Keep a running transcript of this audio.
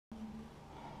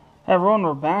Hey everyone,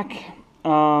 we're back.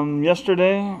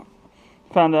 Yesterday,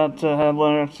 found out I had a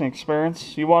little interesting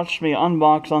experience. You watched me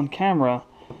unbox on camera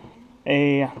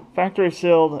a factory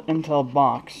sealed Intel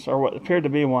box, or what appeared to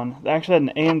be one, that actually had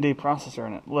an AMD processor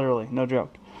in it, literally, no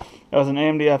joke. It was an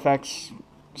AMD FX,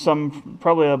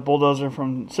 probably a bulldozer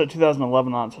from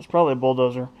 2011 on, so it's probably a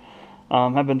bulldozer.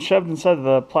 Had been shoved inside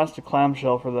the plastic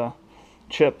clamshell for the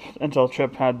chip. Intel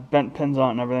chip had bent pins on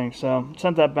it and everything, so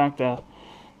sent that back to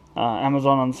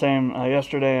Amazon on the same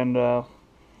yesterday and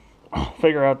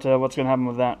figure out what's going to happen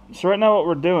with that. So right now what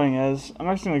we're doing is I'm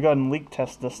actually going to go ahead and leak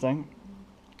test this thing.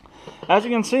 As you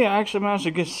can see, I actually managed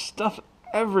to get stuff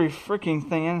every freaking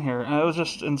thing in here. It was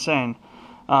just insane.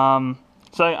 So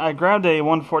I grabbed a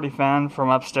 140 fan from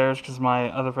upstairs because my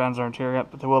other fans aren't here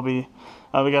yet, but they will be.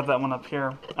 We got that one up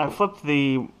here. I flipped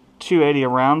the 280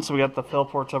 around, so we got the fill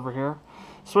ports over here.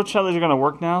 Switch how these are going to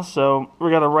work now. So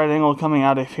we got a right angle coming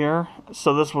out of here,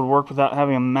 so this would work without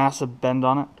having a massive bend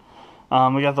on it.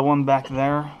 We got the one back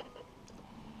there.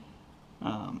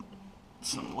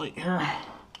 Some light here.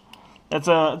 It's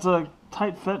a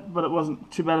tight fit, but it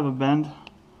wasn't too bad of a bend.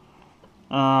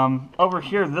 Over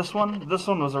here, this one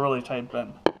was a really tight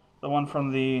bend. The one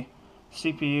from the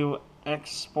CPU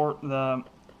export, the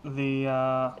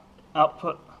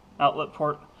outlet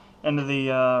port into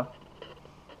the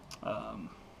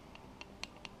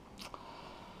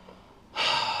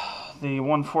the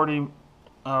 140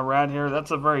 rad here.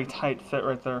 That's a very tight fit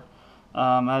right there.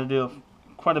 I had to do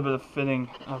quite a bit of fitting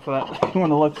for that. If you want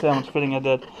to look, see how much fitting I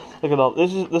did. Look at all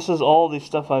this is all the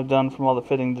stuff I've done from all the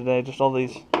fitting today. Just all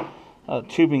these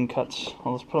tubing cuts.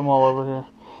 I'll just put them all over here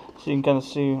so you can kind of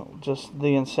see just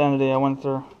the insanity I went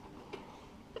through.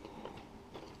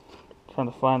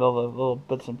 Trying to find all the little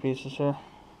bits and pieces here.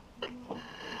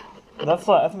 But that's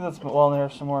I think that's, well,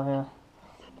 there's some more here.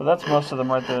 But that's most of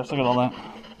them right there. So look at all that.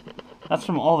 That's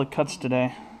from all the cuts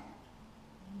today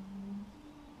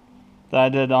that I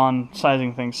did on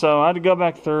sizing things. So I had to go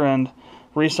back through and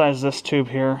resize this tube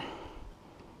here.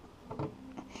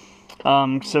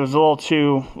 Because it was a little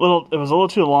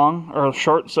too long or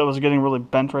short, so it was getting really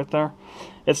bent right there.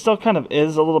 It still kind of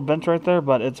is a little bent right there,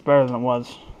 but it's better than it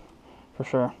was, for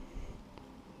sure.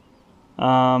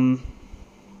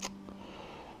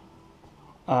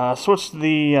 Switched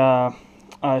the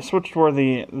I switched where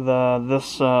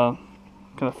this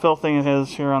kind of fill thing is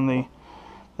here on the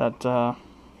what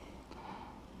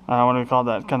do we call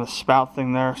that kind of spout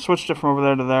thing there. Switched it from over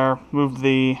there to there. Moved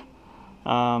the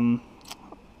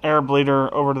air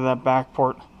bleeder over to that back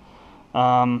port.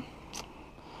 I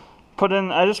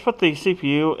just put the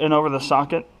CPU in over the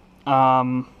socket.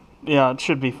 Yeah, it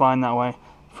should be fine that way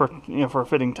for a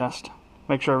fitting test.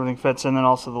 Make sure everything fits, and then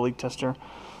also the leak tester.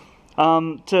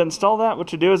 To install that,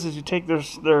 what you do is you take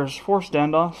there's 4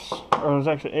 standoffs, or there's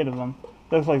actually 8 of them.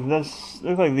 They look like this. They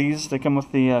look like these. They come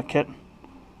with the kit.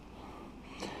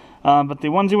 But the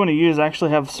ones you want to use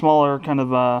actually have smaller kind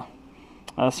of a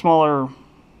smaller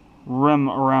rim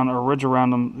around or ridge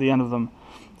around them, the end of them,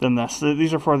 than this.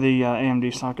 These are for the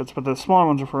AMD sockets, but the smaller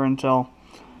ones are for Intel,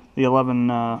 the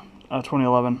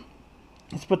 2011.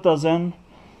 Let's put those in.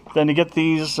 Then you get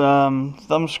these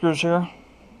thumb screws here,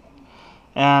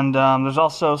 and there's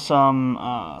also some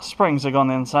springs that go on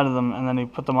the inside of them, and then you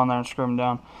put them on there and screw them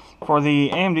down. For the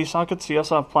AMD sockets, you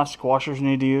also have plastic washers you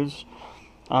need to use,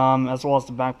 as well as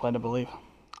the backplate, I believe.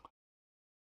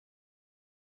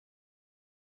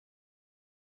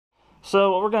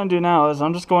 So what we're going to do now is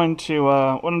I'm just going to,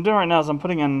 what I'm doing right now is I'm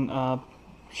putting in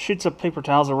sheets of paper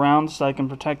towels around so I can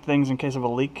protect things in case of a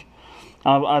leak.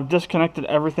 I've disconnected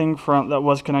everything from that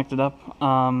was connected up.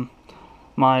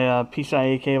 My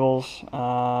PCIe cables,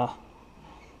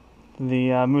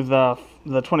 move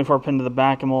the 24 pin to the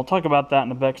back, and we'll talk about that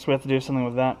in a bit because we have to do something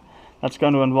with that. That's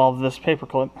going to involve this paper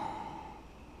clip.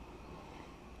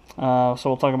 So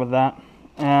we'll talk about that.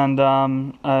 And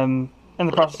I'm in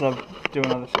the process of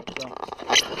doing other stuff, so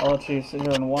I'll let you sit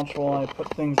here and watch while I put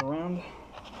things around.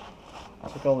 I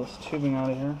took all this tubing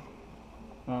out of here.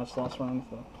 It's the last one with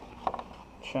the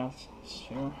chassis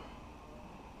here.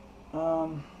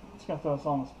 Just gonna throw this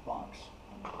all in this box.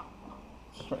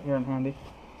 Just right here and handy.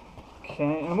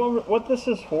 Okay, and what this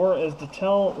is for is to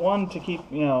tell to keep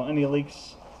any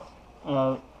leaks,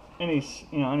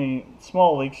 any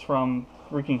small leaks from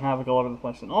wreaking havoc all over the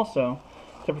place, and also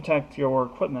to protect your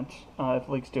equipment if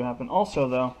leaks do happen. Also,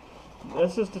 though,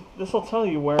 this will tell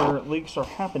you where leaks are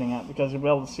happening at, because you'll be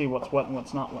able to see what's wet and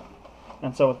what's not wet.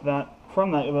 And so with that,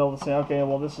 from that, you'll be able to say, okay,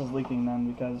 well, this is leaking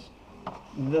then, because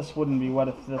this wouldn't be wet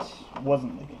if this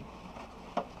wasn't leaking.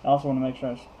 I also want to make sure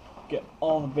I get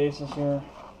all the bases here,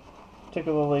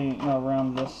 particularly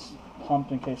around this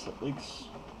pump in case it leaks.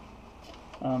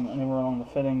 anywhere along the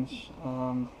fittings.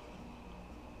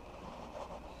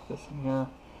 This in here.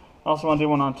 I also want to do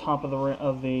one on top of the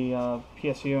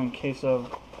PSU in case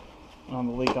of a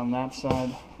leak on that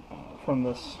side from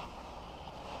this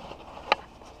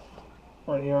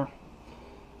right here.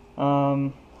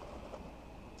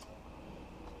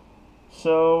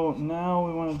 So now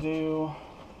we want to do,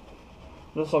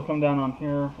 this will come down on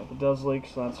here if it does leak,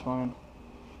 so that's fine.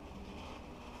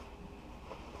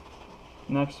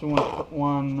 Next we want to put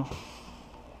one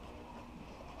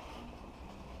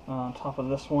on top of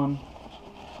this one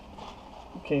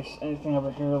in case anything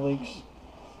over here leaks.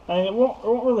 I mean, it won't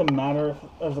really matter if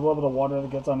there's a little bit of water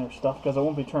that gets on your stuff because it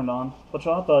won't be turned on, but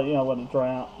you'll have to let it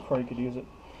dry out before you could use it.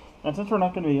 And since we're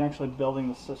not going to be actually building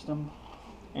the system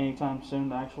anytime soon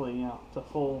to actually to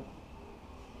full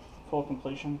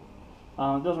completion,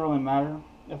 it doesn't really matter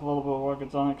if a little bit of water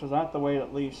gets on it because I have to wait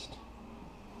at least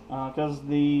because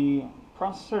the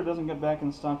processor doesn't get back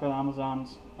in stock on Amazon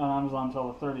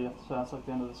until the 30th, so that's like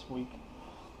the end of this week.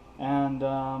 And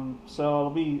so it'll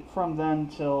be from then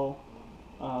till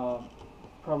they'll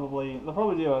probably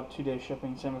do a 2-day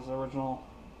shipping, same as the original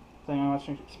thing. I'm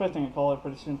actually expecting a call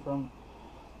pretty soon from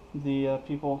the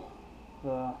people,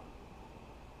 so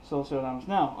we'll see what happens.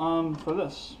 Now, for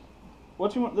this,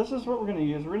 this is what we're going to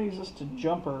use. We're going to use this to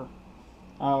jumper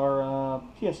our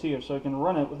PSU so we can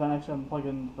run it without actually having to plug it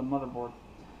into the motherboard.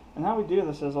 And how we do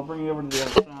this is, I'll bring you over to the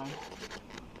other side,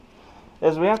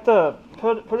 is we have to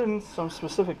put in some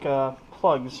specific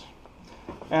plugs.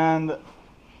 And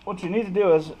what you need to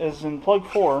do is in plug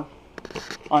 4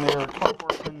 on your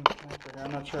 24-pin connector here.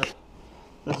 I'm not sure if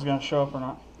this is going to show up or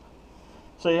not.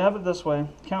 So you have it this way,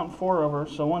 count 4 over,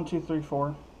 so 1, 2, 3,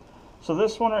 4. So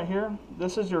this one right here,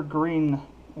 this is your green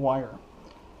wire.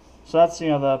 So that's the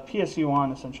PSU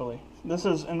on essentially. This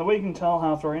is, and the way you can tell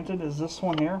how it's oriented is this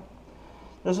one here.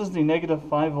 This is the negative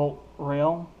 5 volt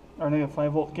rail, or negative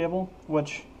 5 volt cable,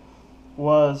 which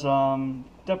was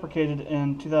deprecated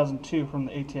in 2002 from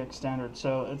the ATX standard,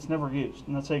 so it's never used,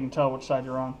 and that's how you can tell which side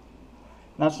you're on.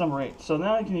 And that's number 8. So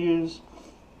now you can use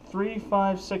 3,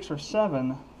 5, 6, or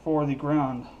 7 for the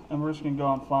ground, and we're just going to go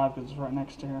on 5 because it's right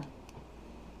next to here.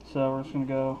 So we're just going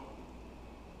to go.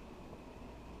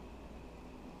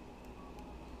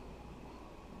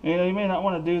 You may not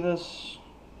want to do this.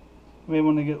 You may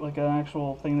want to get like an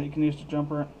actual thing that you can use to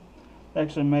jumper it.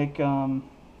 Actually make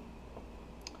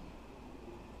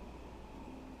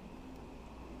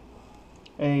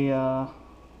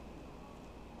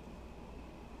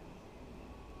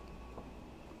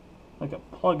like a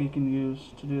plug you can use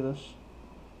to do this.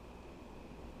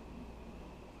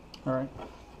 Alright.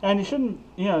 And you shouldn't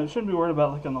be worried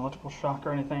about like an electrical shock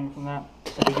or anything from that.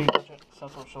 If you do touch it, so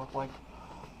that's what it should look like.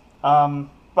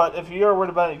 But if you are worried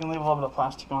about it, you can leave a little bit of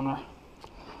plastic on there.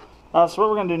 So what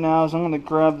we're going to do now is I'm going to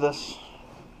grab this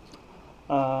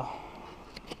over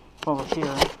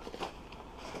here,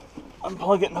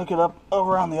 unplug it and hook it up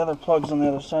over on the other plugs on the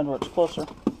other side where it's closer.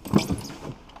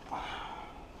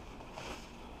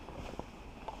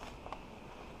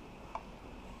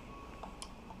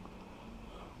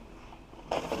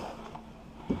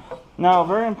 Now, a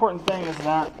very important thing is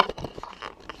that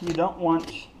you don't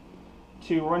want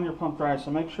to run your pump dry, so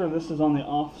make sure this is on the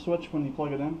off switch when you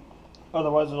plug it in.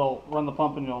 Otherwise, it'll run the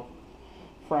pump and you'll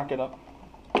frack it up.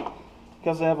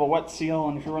 Because they have a wet seal,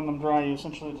 and if you run them dry, you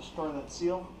essentially destroy that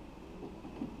seal.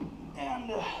 And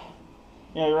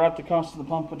yeah, you're at the cost of the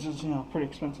pump, which is pretty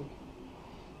expensive.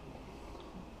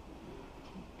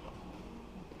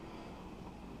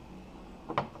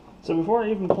 So before I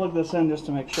even plug this in, just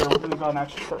to make sure, we're going to go and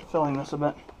actually start filling this a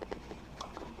bit.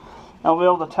 Now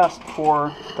we'll be able to test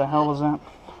for, the hell was that?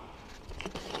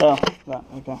 Oh, that,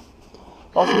 okay.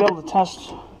 We'll also be able to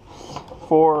test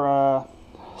for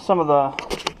some of the,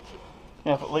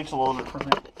 if it leaks a little bit from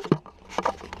here.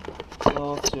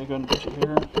 So let's see, I'll go and get you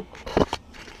here.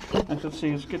 Actually, let's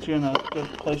see, let's get you in a good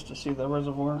place to see the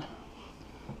reservoir.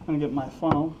 I'm going to get my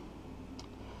funnel,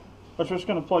 which we're just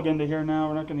going to plug into here now.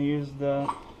 We're not going to use the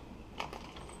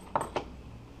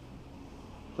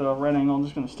red angle. I'm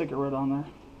just going to stick it right on there.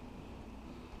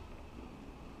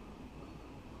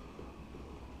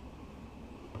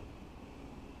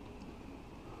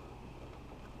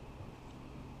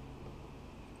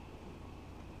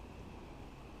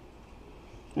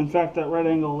 In fact, that red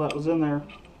angle that was in there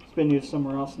has been used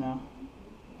somewhere else now.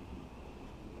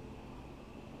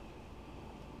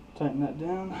 Tighten that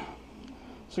down.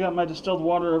 So I got my distilled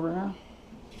water over here.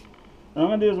 What I'm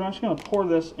going to do is I'm actually going to pour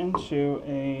this into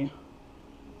a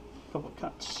couple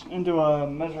cups, into a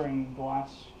measuring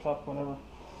glass cup, whatever.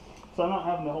 So I'm not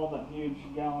having to hold that huge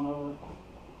gallon over.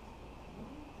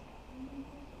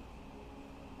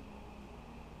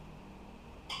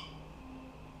 And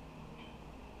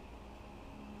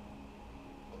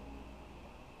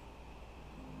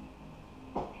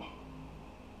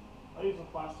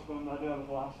plastic one, but I do have a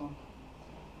glass one.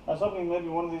 I was hoping maybe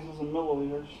one of these was in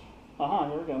milliliters. Aha,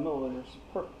 here we go, milliliters.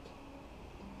 Perfect.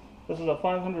 This is a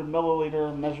 500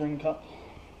 milliliter measuring cup.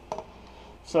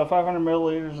 So 500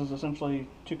 milliliters is essentially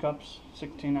 2 cups,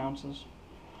 16 ounces.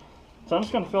 So I'm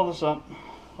just going to fill this up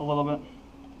a little bit.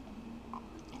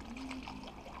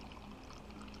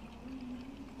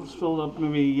 Let's fill it up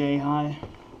maybe yay high.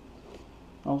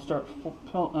 I'll start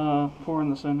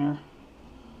pouring this in here.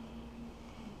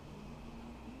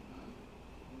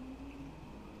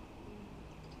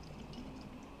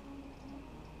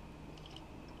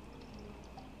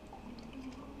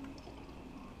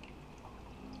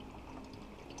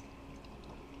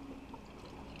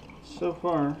 So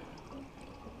far,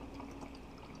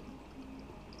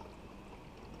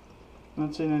 I'm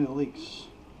not seeing any leaks.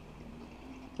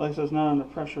 Like I said, it's not under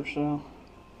pressure, so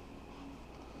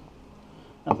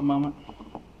at the moment.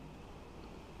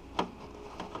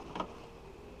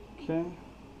 Okay.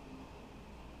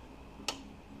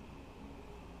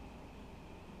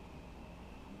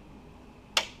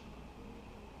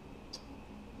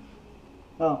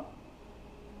 Oh,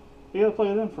 you gotta plug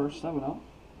it in first. That would help.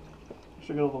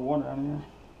 Should get all the water out of here.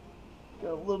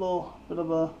 Got a little bit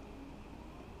of a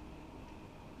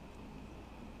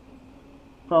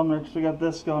problem there because we got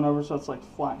this going over, so it's like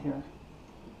flat here.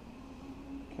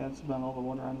 Okay, that's about all the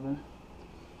water out of there.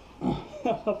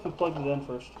 I have to plug it in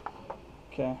first.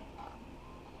 Okay.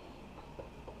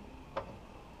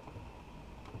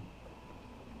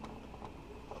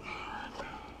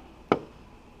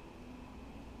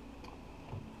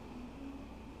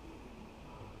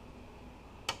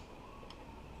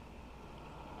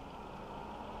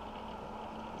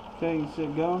 Okay, you can see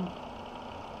it going.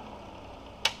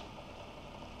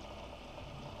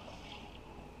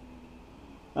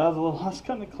 I was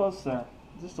cutting it close there,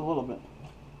 just a little bit.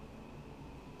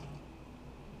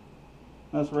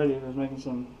 That's radiator's making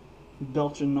some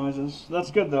belching noises.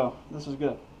 That's good though. This is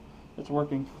good. It's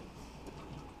working.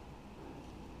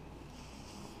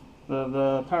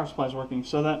 The power supply is working.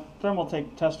 So that thermal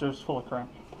tester is full of crap.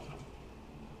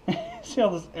 See how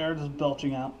this air is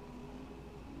belching out?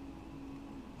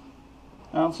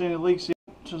 I don't see any leaks yet,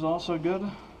 which is also good.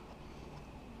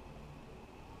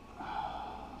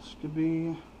 This could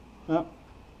be... Oh,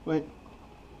 wait.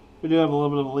 We do have a little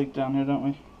bit of a leak down here, don't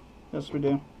we? Yes, we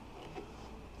do.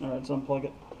 Alright, let's unplug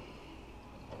it.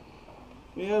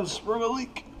 We have sprung a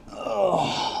leak.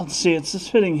 Oh, let's see, it's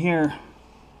just fitting here.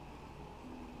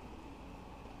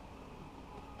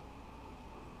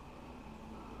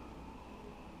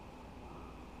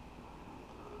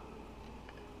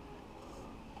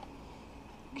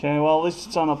 Okay, well, at least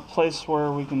it's on a place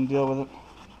where we can deal with it.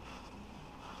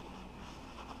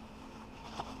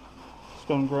 Let's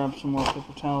go and grab some more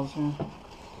paper towels here.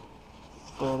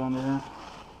 Throw it under here.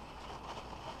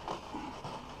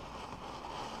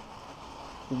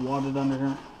 Wad it under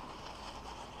here.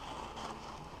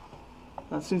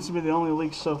 That seems to be the only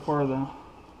leak so far, though.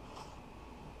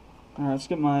 Alright, let's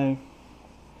get my...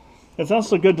 It's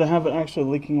also good to have it actually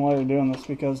leaking while you're doing this,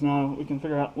 because now we can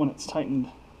figure out when it's tightened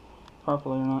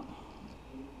properly or not.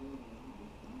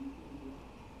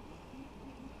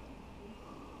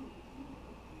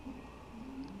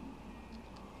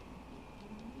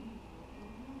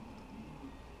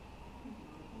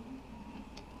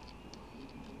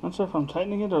 Not sure if I'm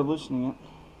tightening it or loosening it,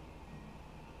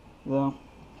 though.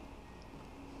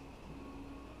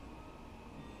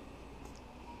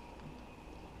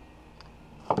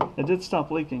 It did stop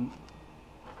leaking.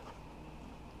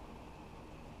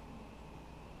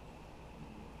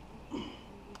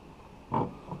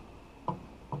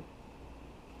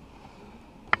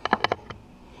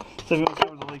 So if you want to see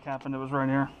where the leak happened, it was right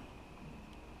here.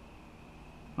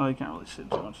 Oh, you can't really see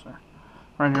it too much there.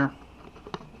 Right here.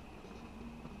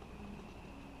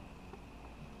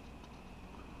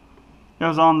 It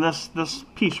was on this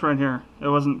piece right here. It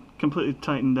wasn't completely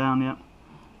tightened down yet.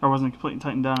 Or wasn't completely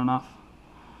tightened down enough.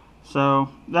 So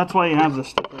that's why you have the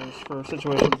stickers for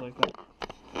situations like that.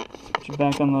 Put you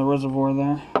back on the reservoir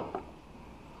there.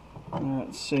 Alright,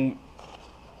 let's see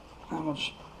how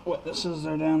much wet this is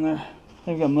there down there.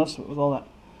 They've got most of it with all that.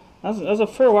 That was a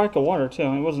fair whack of water too. I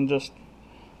mean, it wasn't just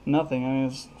nothing. I mean, it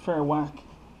was a fair whack.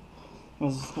 It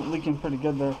was leaking pretty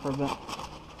good there for a bit.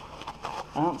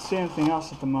 I don't see anything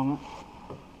else at the moment.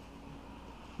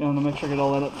 I want to make sure I get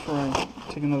all that up before I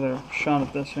take another shot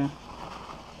at this here.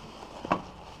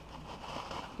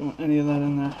 Don't want any of that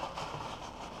in there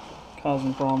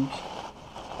causing problems.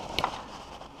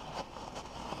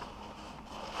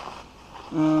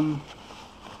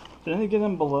 Did any get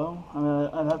in below? I mean,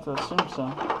 I'd have to assume so.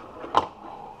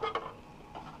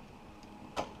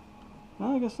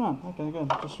 No, I guess not. Okay,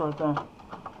 good. Just right there.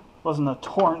 wasn't a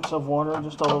torrent of water,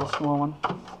 just a little small one.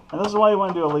 And this is why you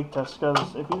want to do a leak test,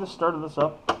 because if you just started this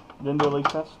up, didn't do a leak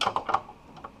test.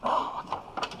 Oh, what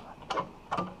the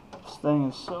fuck? This thing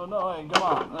is so annoying. Come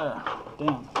on, there.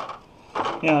 Damn.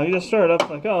 You know, you just start it up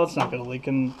like, oh, it's not going to leak,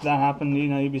 and that happened, you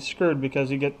know, you'd be screwed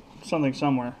because you get something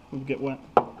somewhere. It would get wet.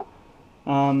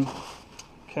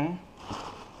 Okay.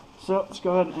 So, let's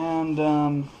go ahead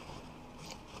and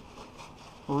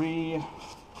redo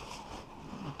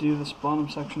this bottom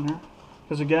section here.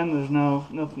 Because again, there's no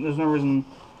reason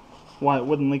why it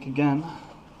wouldn't leak again.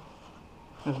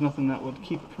 There's nothing that would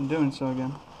keep it from doing so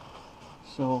again.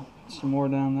 So, some more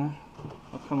down there.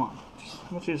 Oh, come on.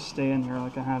 I want you to stay in here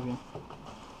like I have you.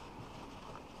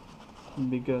 It'd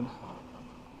be good.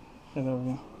 Yeah, there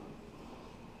we go.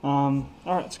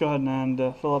 Alright, let's go ahead and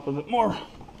fill up a bit more.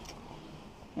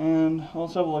 And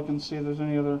let's have a look and see if there's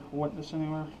any other wetness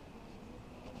anywhere.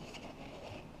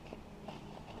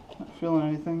 Not feeling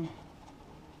anything.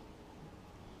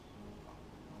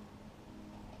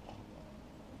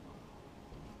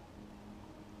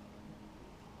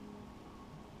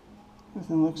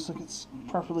 Everything looks like it's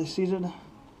properly seated.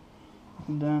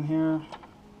 And down here.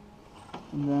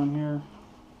 And down here.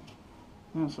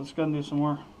 Yeah, so let's go and do some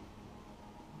more.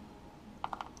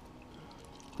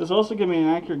 This will also give me an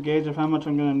accurate gauge of how much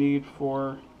I'm going to need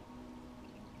for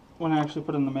when I actually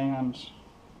put in the mayhems.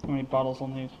 How many bottles I'll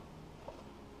need.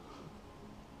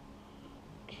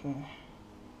 Okay.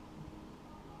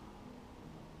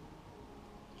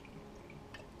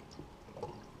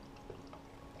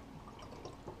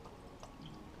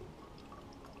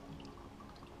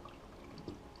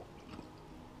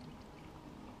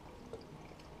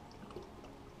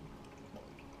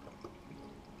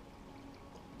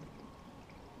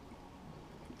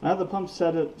 I have the pump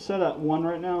set at 1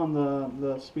 right now on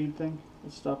the speed thing.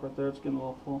 Let's stop right there, it's getting a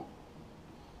little full.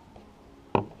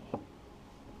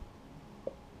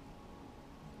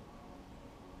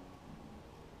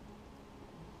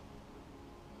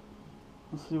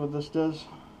 Let's see what this does.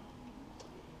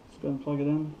 Let's go and plug it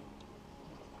in.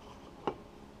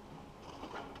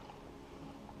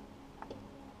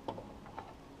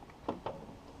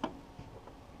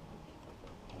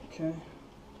 Okay.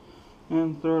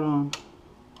 And throw it on.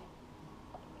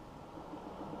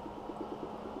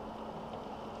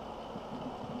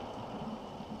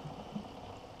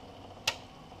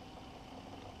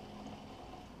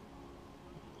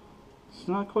 It's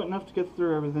not quite enough to get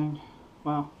through everything.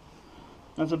 Wow.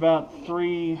 That's about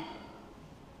 3.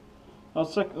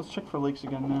 Let's check for leaks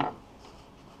again now.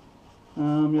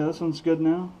 Yeah, this one's good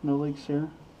now. No leaks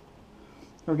here.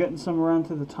 We're getting some around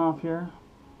to the top here.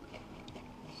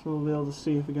 So we'll be able to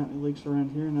see if we got any leaks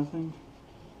around here. Nothing.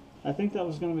 I think that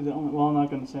was going to be the only... Well, I'm not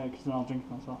going to say it because then I'll jinx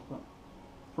myself. But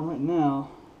for right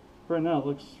now it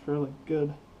looks fairly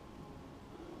good.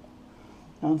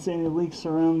 I don't see any leaks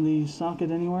around the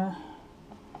socket anywhere.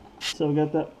 So we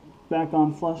got that back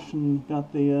on flush and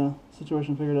got the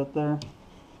situation figured out there.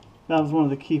 That was one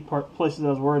of the key places I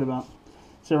was worried about.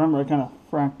 So remember, I kind of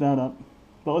fracked that up,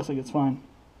 but it looks like it's fine.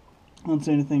 I don't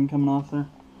see anything coming off there.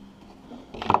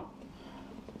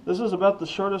 This is about the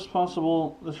shortest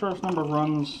number of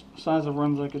runs, size of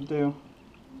runs I could do.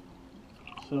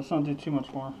 So let's not do too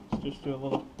much more. Let's just do a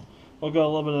little. We'll go a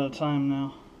little bit at a time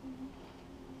now.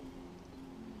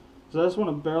 So I just want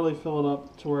to barely fill it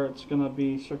up to where it's going to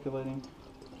be circulating.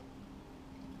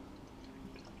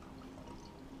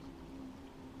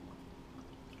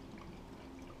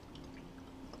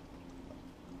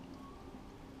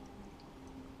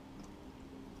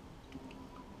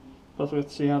 Plus we have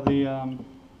to see how the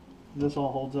this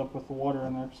all holds up with the water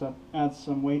in there, because that adds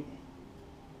some weight.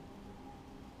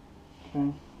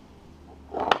 Okay.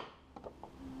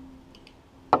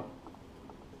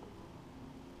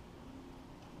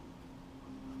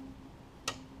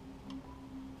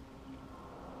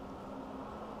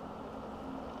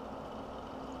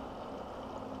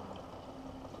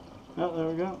 Oh, there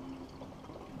we go.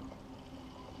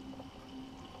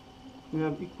 We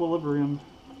have equilibrium.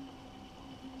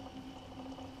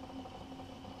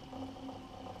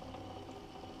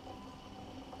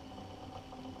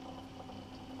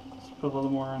 Let's put a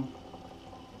little more in.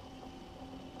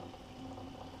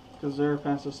 Because the air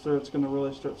passes through, it's going to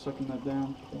really start sucking that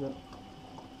down a bit.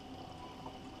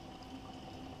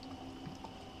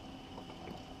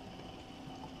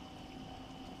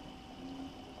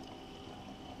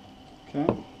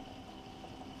 Okay.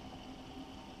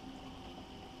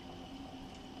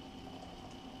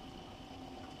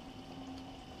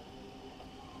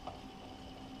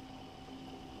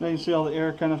 Now you see all the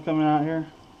air kind of coming out here.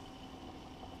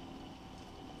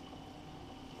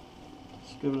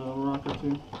 Let's give it a rock or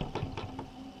two.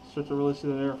 Start to really see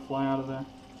that air fly out of there.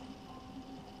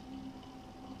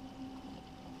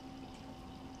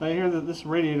 I hear that this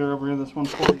radiator over here, this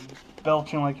 140, is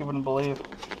belching like you wouldn't believe.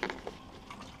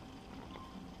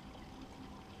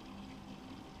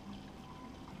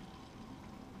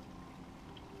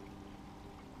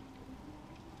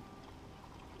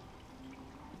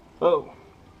 Oh.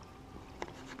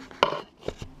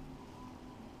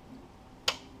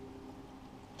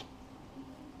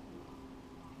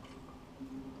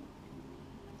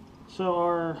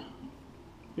 So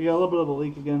we got a little bit of a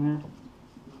leak again here.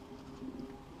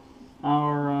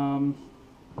 I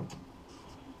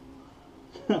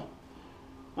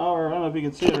don't know if you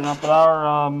can see it or not, but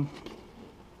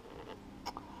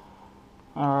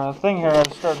our thing here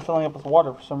has started filling up with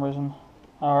water for some reason.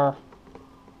 Our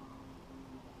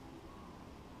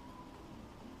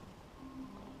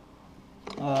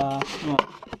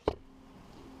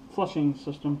flushing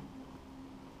system.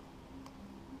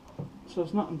 So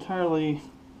it's not entirely,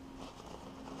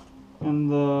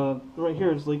 and the right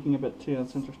here is leaking a bit too.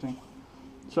 That's interesting.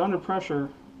 So under pressure,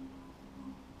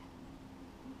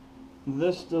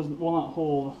 this will not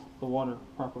hold the water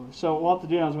properly. So what we'll have to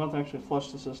do now is we'll have to actually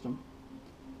flush the system.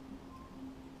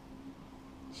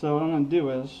 So what I'm going to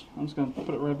do is I'm just going to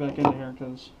put it right back into here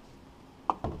because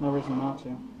no reason not to.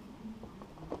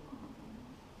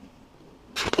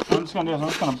 What I'm just going to do is I'm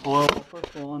just going to blow.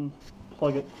 First we'll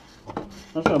unplug it. I'm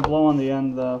just going to blow on the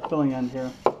end, the filling end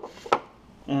here,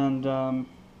 and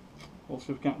we'll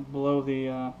see if we can blow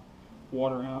the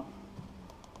water out.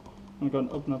 I'm going to go and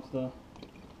open up the.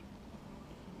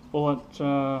 We'll let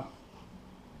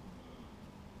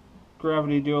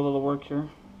gravity do a little work here.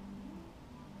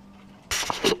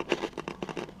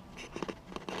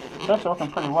 It's actually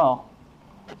working pretty well.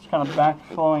 It's kind of back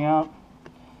flowing out.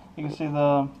 You can see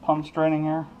the pumps draining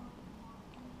here.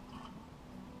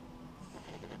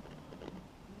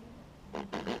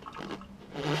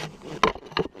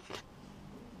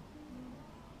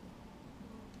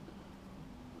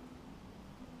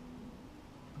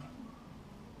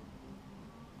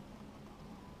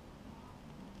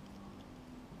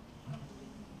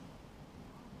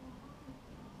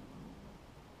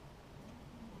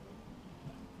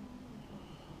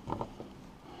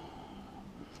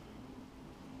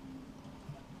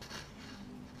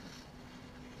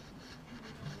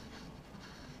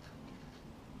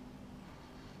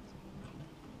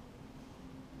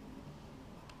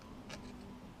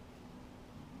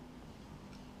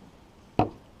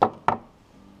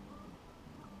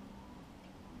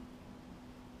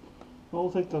 Well,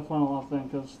 we'll take the funnel off then,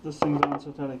 because this thing's on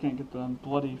so tight I can't get the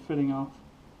bloody fitting off.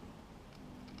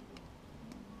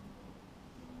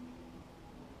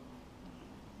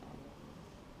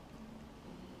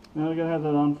 Now we gotta have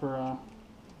that on for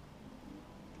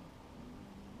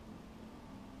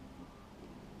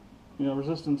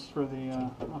resistance for the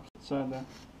opposite side there.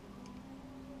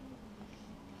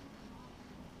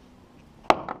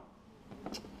 That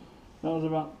was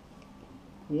about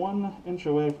 1 inch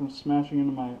away from smashing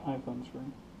into my iPhone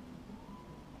screen.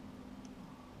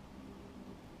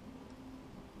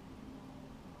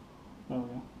 There we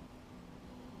go.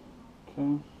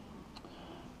 Okay.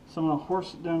 So I'm going to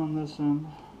horse it down on this end.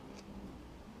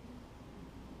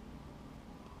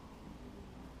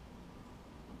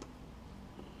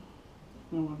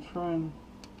 I'm going to try and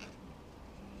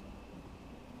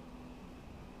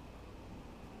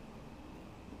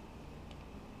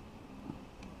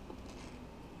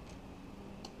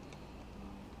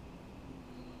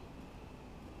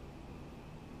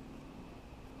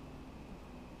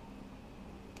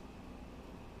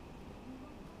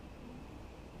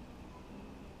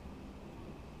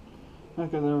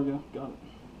okay, there we go. Got it.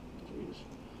 Jeez.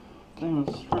 Thing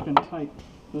was freaking tight.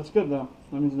 That's good though.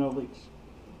 That means no leaks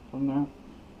from there.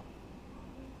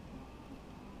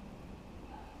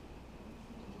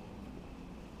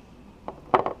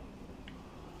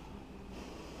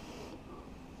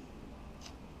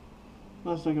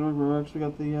 Last thing I can actually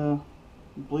got the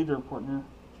bleeder port here.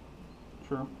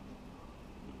 Sure.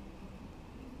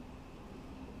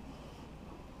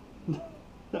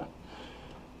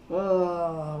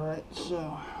 Alright,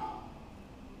 so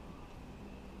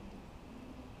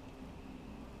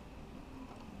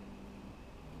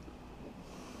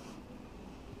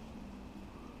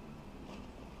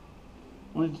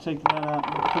I need to take that out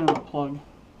and put in a plug.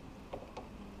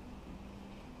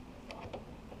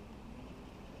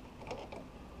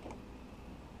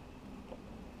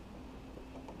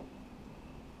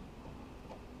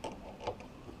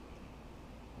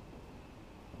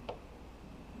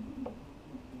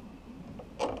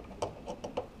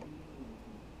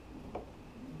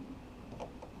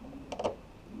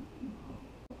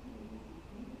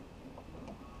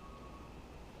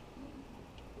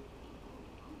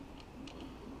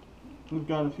 We've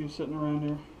got a few sitting around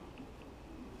here.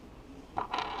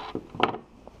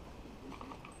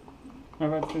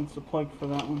 I've had since the plug for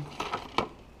that one.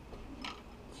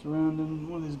 Surrounding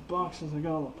one of these boxes I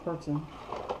got all the parts in.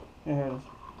 Yeah, here it is.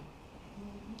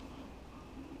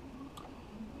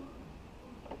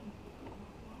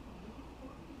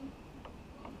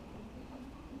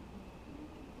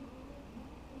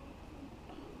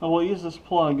 I will use this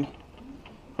plug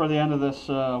for the end of this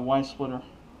Y splitter.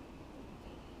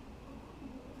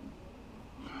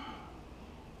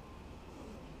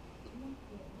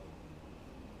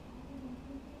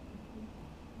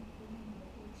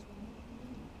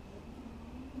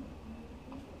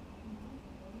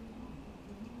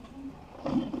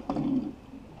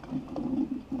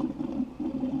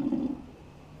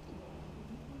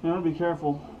 You want to be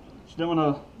careful. Just don't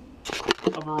want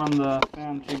to overrun the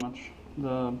fan too much,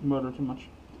 the motor too much.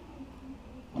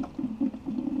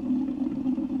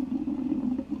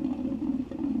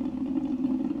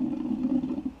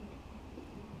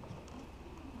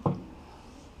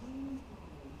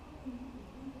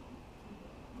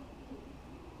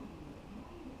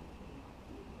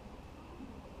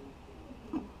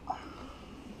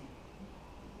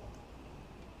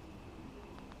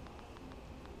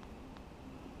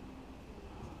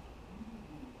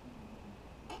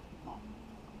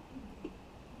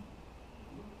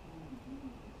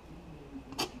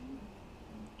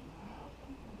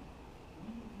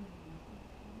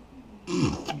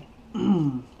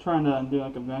 Trying to do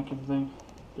like a vacuum thing,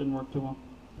 didn't work too well.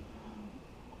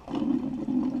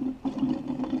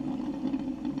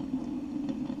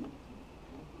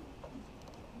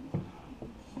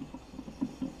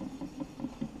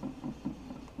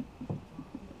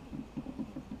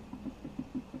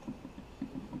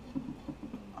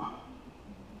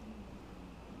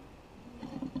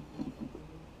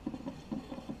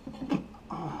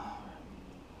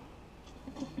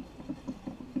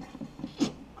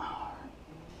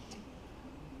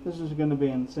 This is going to be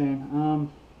insane.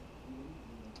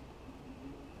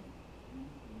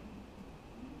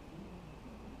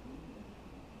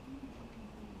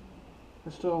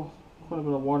 There's still quite a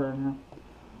bit of water in here.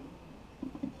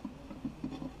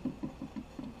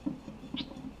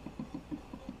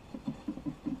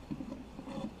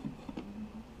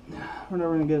 We're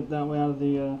never going to get it that way out of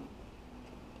the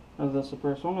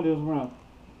suppressor. What I'm going to do is we're going to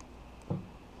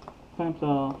clamp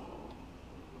the.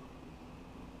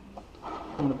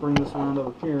 I'm going to bring this around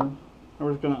over here. And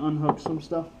we're just going to unhook some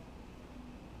stuff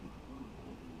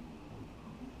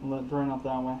and let it drain out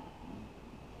that way.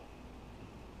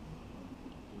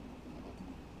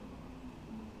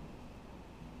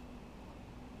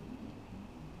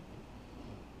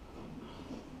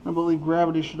 I believe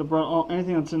gravity should have brought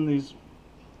anything that's in these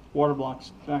water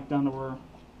blocks back down to where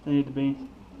they need to be.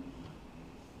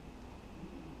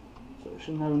 So we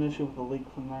shouldn't have an issue with a leak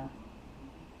from there.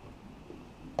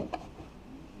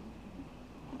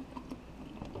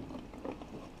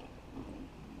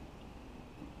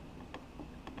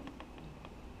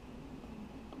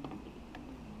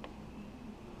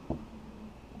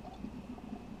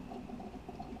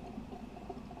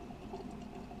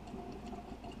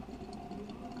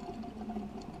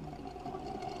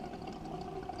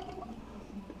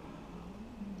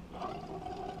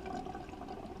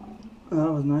 That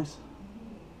was nice.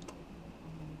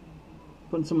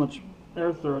 Putting so much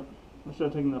air through it. I should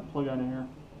have taken that plug out of here.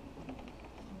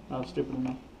 That was stupid of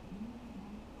me.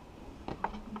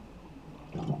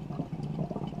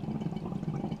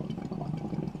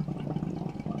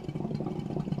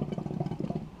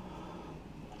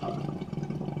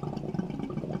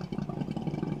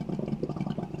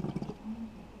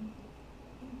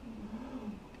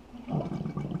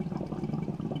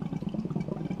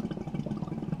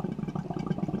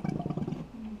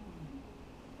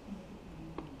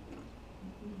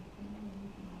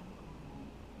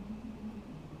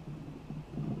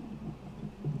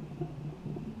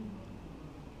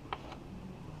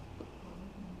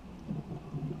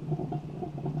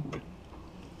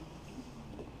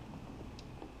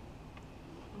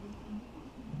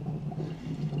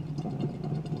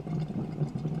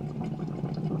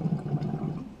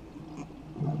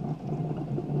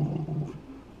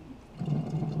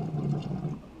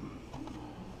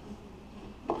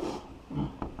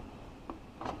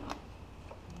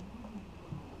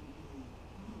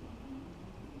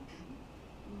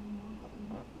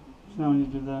 So now we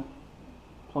need to do the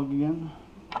plug again.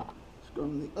 It's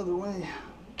going the other way.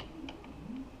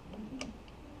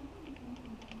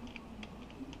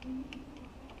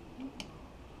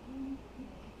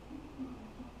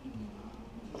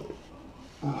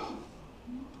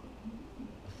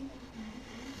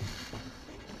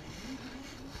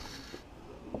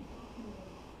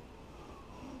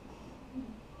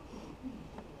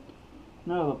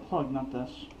 No, the plug, not this.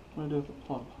 What do I do with the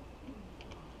plug?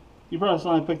 You probably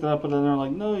saw me pick that up, but then they're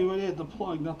like, no, you idiot, the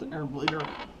plug, not the air bleeder.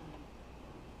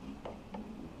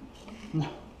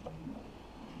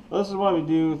 This is why we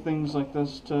do things like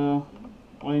this to,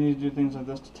 why you need to do things like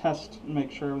this to test and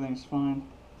make sure everything's fine.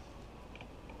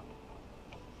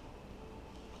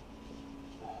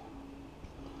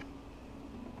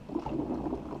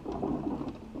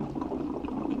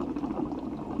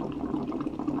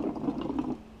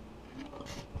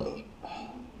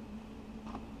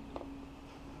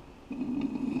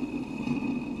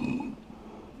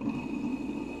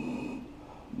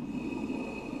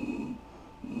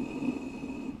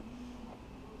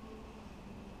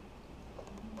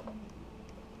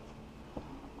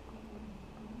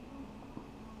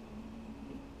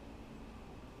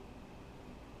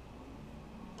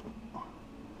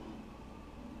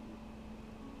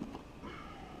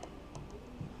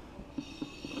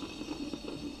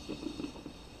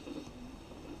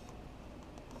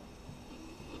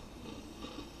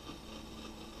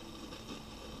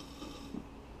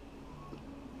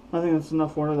 I think that's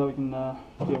enough water that we can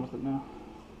deal with it now.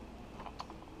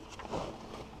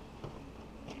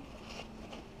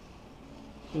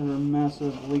 There's a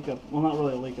massive leak up. Well, not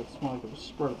really a leak, it's more like a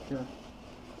spread up here.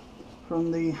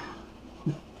 From the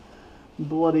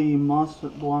bloody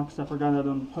MOSFET blocks, I forgot I'd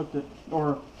unhooked it,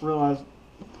 or I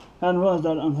hadn't realized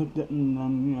I'd unhooked it, and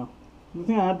then, you know. I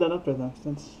think I had that up there though.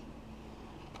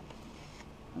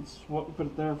 That's what we put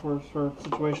it there for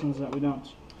situations that we don't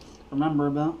remember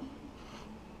about.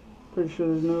 Pretty sure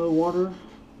there's no water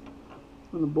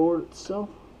on the board itself.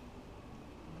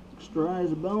 It's dry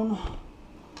as a bone.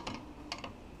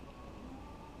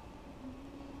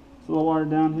 It's a little water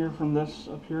down here from this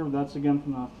up here, but that's again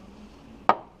from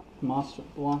the MOSFET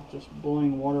block just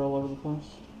blowing water all over the place.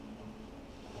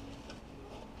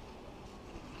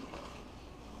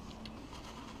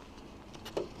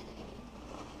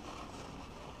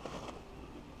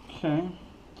 Okay,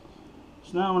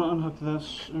 so now I'm going to unhook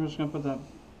this. I'm just going to put that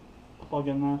plug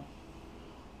in there.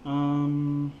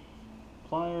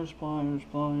 Pliers. Where are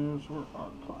pliers? Where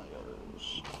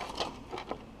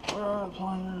are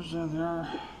pliers? There they are.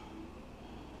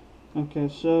 Okay,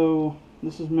 so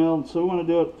this is milled. So we want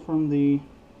to do it from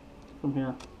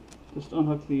here. Just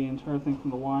unhook the entire thing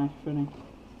from the Y fitting.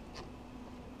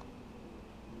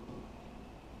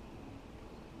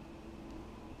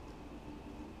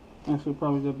 Actually, we'll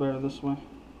probably do it better this way.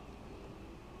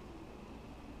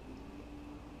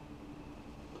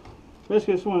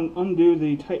 Basically, I just want to undo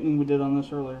the tightening we did on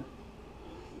this earlier.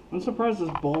 I'm surprised this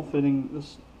ball fitting,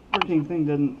 this freaking thing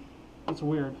didn't, it's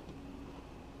weird.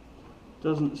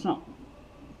 It's not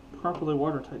properly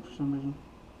watertight for some reason.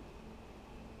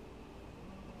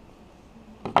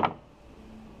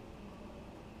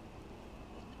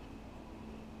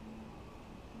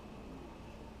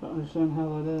 Don't understand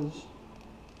how that is.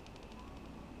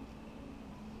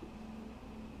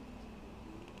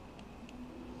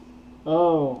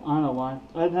 Oh, I know why.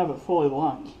 I didn't have it fully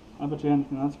locked. I bet you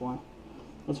anything that's why.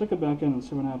 Let's hook it back in and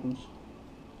see what happens.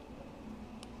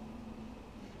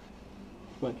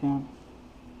 If I can.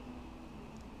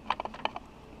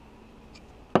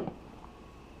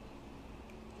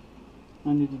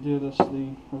 I need to do this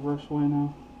the reverse way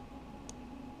now.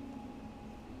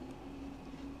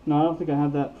 No, I don't think I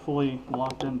had that fully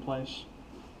locked in place.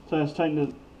 So I just tightened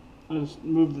it, I just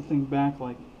moved the thing back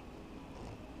like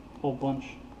a whole bunch.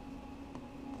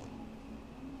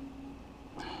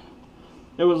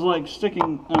 It was like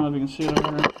sticking, I don't know if you can see it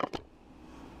over here.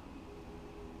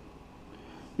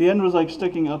 The end was like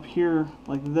sticking up here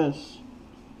like this.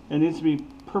 It needs to be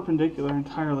perpendicular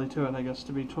entirely to it, I guess,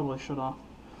 to be totally shut off.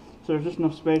 So there's just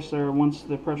enough space there once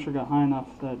the pressure got high enough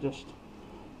that it just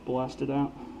blasted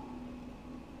out.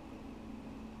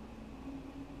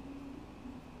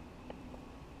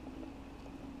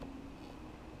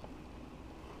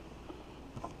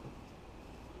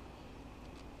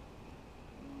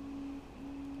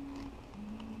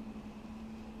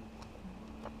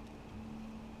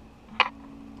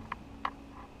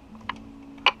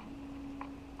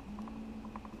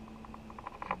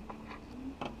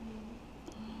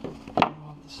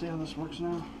 See how this works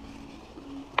now?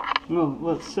 I'm going to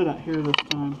let it sit out here this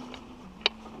time.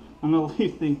 I'm going to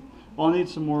leave the... Well, I need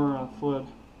some more fluid.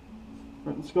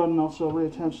 Right, let's go ahead and also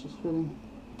reattach this fitting.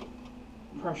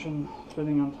 Compression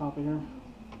fitting on top of here.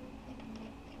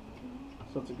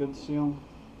 So it's a good seal.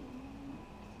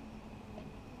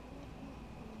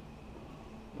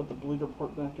 Put the bleeder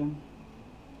port back in.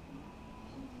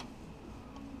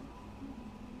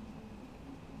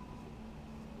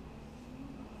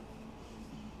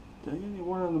 Did I get any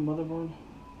water on the motherboard?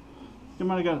 I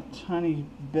might have got a tiny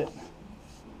bit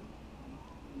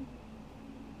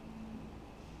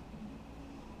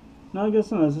No, I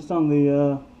guess not. It's just on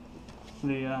the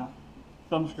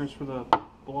thumb screws for the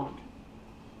block.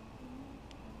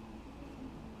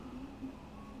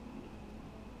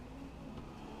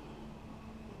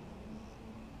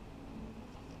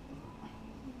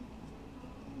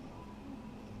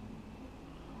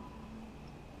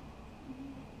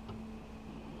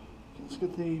 Let's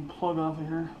get the plug off of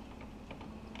here.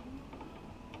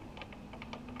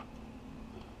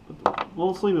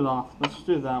 We'll just leave it off. Let's just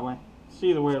do it that way. See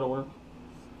either way it'll work.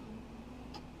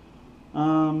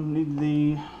 Need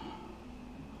the...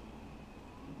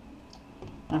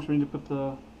 Actually, need to put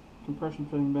the compression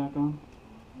fitting back on.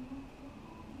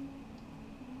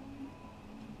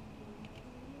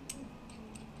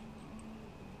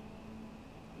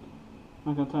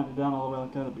 I'm not going to tighten it down all the way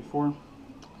like I did before.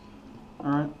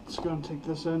 Alright, let's go and take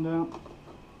this end out.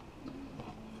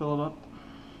 Fill it up.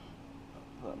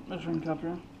 The measuring cup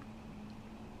here.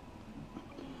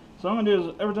 So what I'm going to do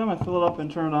is, every time I fill it up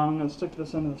and turn it on, I'm going to stick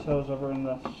this end of this hose over in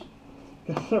this.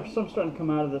 Because there's some starting to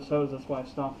come out of this hose, that's why I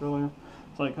stopped earlier.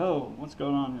 It's like, oh, what's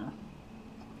going on here?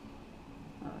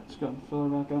 Alright, let's go and fill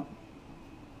her back up.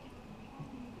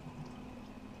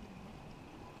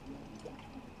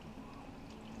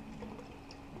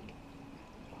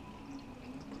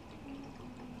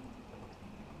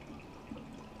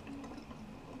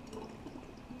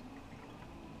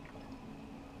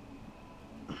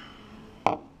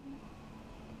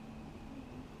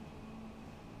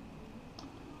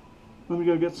 Let me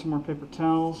go get some more paper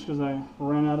towels because I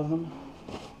ran out of them.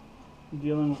 I'm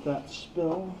dealing with that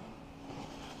spill.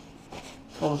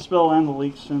 Well, the spill and the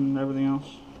leaks and everything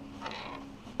else.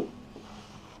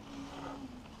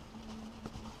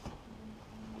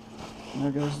 And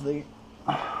there goes the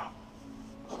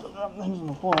still got things on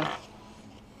the floor. That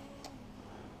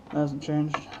hasn't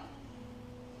changed.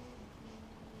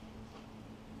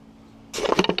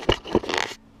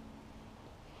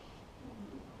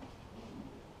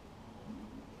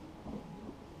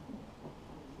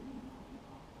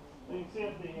 You can see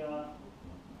if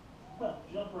the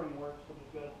jump ring works, which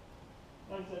is good.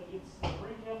 Like I said, it's the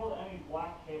green cable and a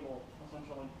black cable,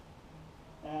 essentially.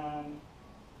 And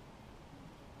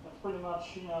that's pretty much,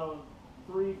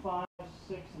 3, 5,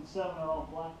 6, and 7 are all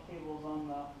black cables on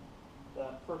the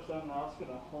first end. Now let's get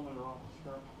a whole new roll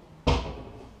screw.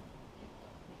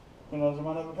 Who knows, I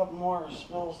might have a couple more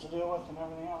spills to deal with and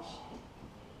everything else.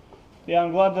 Yeah,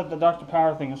 I'm glad that the Dr.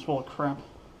 Power thing is full of crap.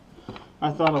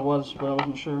 I thought it was, but I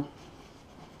wasn't sure.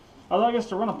 Although I guess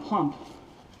to run a pump,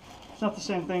 it's not the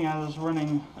same thing as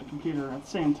running a computer at the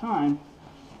same time.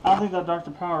 I don't think that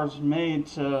Dr. Power is made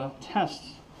to test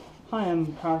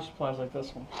high-end power supplies like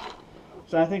this one.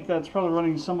 So I think that's probably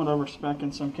running somewhat over spec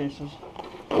in some cases.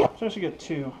 So I should get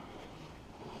 2.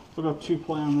 We'll go 2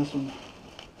 play on this one,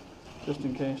 just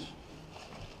in case.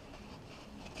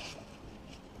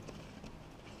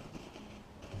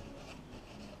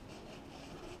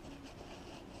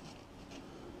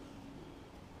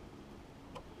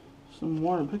 Some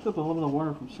water. Picked up a little bit of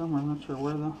water from somewhere. I'm not sure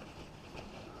where though.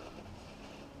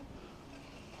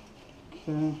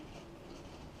 Okay.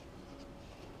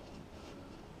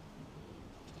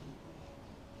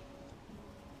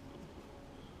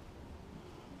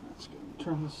 Let's go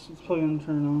turn this. Let's plug it in and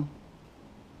turn it on.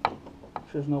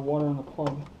 Make sure there's no water in the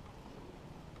plug.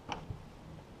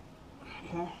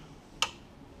 Okay.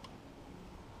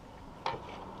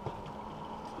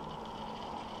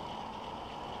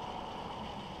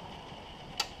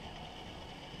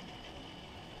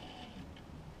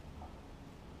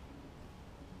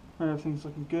 Everything's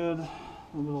looking good. A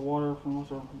little bit of water from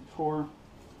left over from before.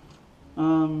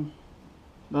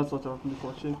 That's left over from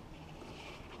before too.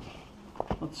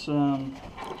 Let's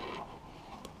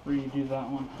redo that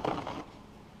one.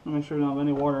 Make sure we don't have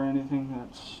any water or anything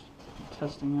that's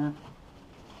testing here.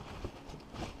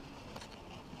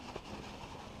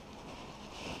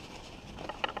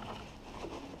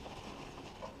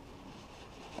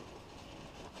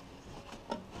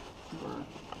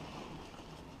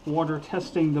 Water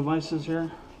testing devices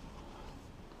here.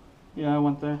 Yeah, I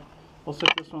went there. We'll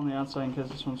stick this one on the outside in case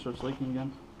this one starts leaking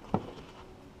again.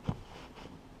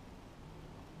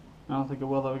 I don't think it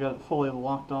will though, we got it fully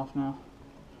locked off now.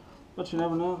 But you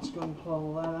never know, let's go and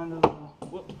pull that end of the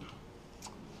whoop.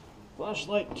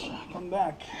 Flashlight, come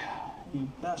back,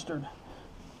 you bastard.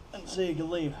 Didn't see you could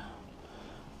leave.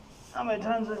 How many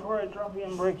times before I drop you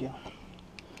and break you?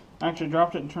 I actually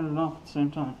dropped it and turned it off at the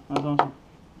same time. That was awesome.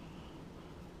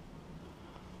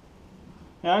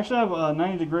 Yeah, I actually have a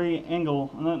 90-degree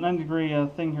angle, a 90-degree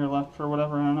thing here left for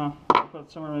whatever, I don't know. I'll put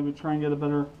it somewhere, maybe try and get a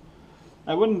better...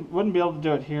 I wouldn't be able to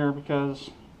do it here because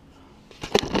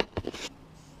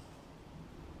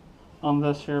on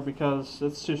this here because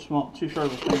it's too small, too short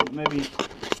of a thing. Maybe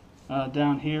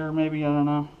down here, maybe, I don't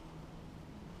know.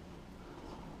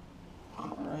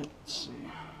 Alright, let's see.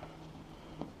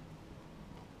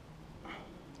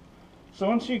 So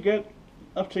once you get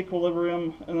up to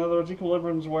equilibrium, in other words,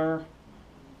 equilibrium is where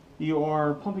you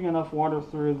are pumping enough water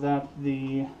through that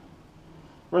the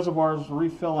reservoir is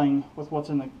refilling with what's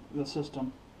in the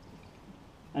system.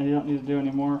 And you don't need to do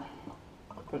any more,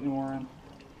 put any more in.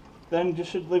 Then you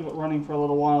should leave it running for a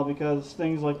little while because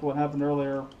things like what happened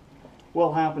earlier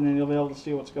will happen and you'll be able to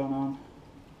see what's going on.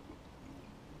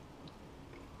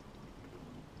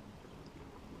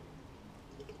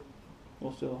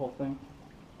 We'll see the whole thing.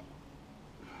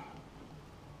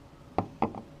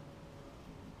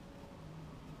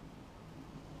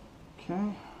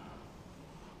 Okay.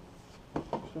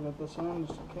 Should have this on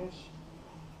just in case.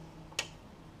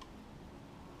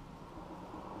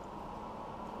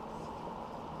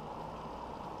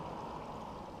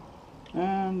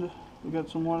 And we got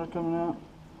some water coming out.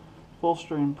 Full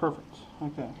stream, perfect.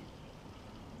 Okay.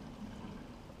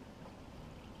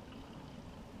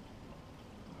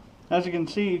 As you can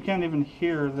see, you can't even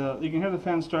hear you can hear the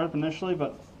fan start up initially,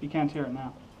 but you can't hear it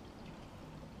now.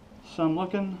 So I'm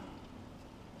looking,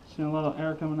 seeing a lot of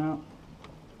air coming out.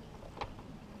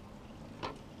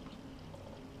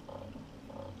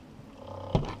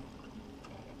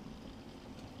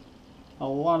 A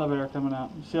lot of air coming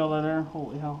out. You see all that air?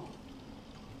 Holy hell.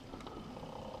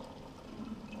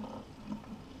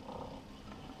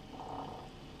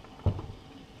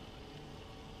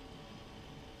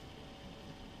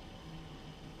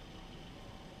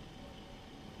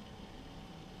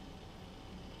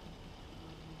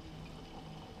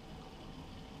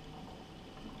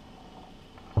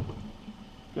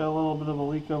 Got a little bit of a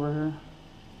leak over here.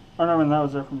 Oh, no, that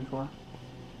was there from before.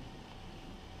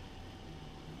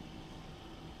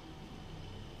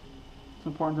 It's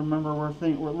important to remember where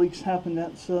leaks happened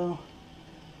at, so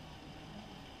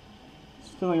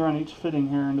just feeling around each fitting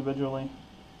here individually.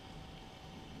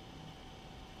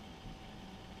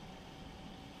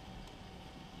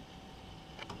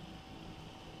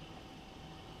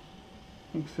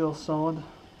 You feel solid.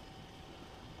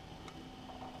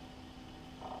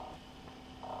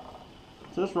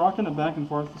 So just rocking it back and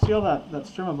forth. See all that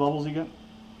stream of bubbles you get?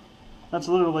 That's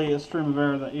literally a stream of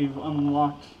air that you've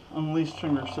unleashed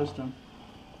from your system.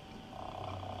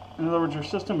 In other words, your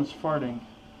system is farting.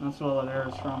 That's where all that air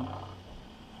is from.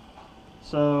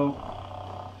 So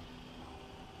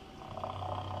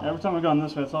every time we go on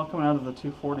this way, it's all coming out of the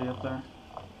 240 up there.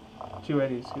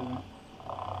 280, excuse me.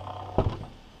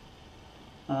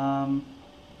 So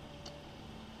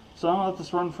I'm going to let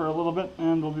this run for a little bit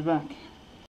and we'll be back.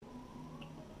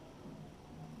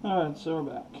 Alright, so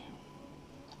we're back.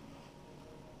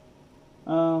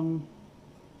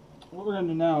 What we're going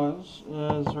to do now is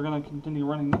we're going to continue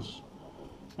running this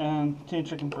and continue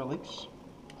checking for leaks.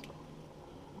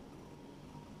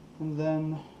 And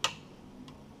then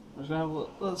we're going to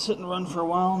let it sit and run for a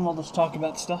while and we'll just talk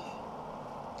about stuff.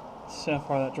 See how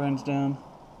far that drains down.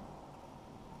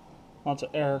 Lots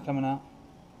of air coming out.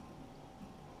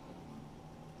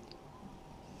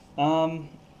 I'm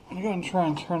going to try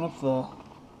and turn up the...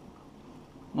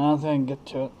 I don't think I can get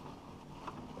to it.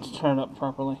 Let's turn it up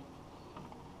properly.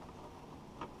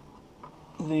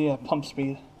 The pump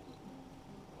speed.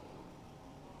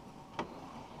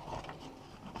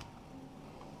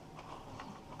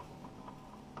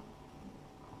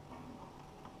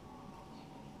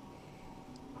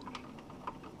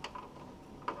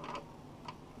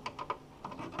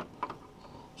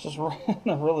 It's just right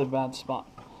in a really bad spot.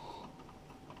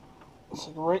 It's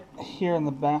like right here in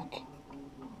the back.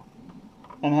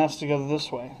 And it has to go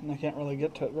this way, and I can't really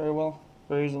get to it very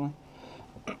easily.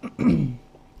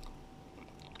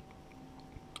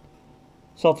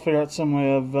 So I'll have to figure out some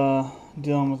way of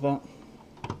dealing with that.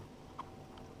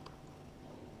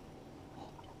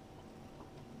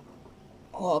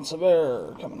 Lots of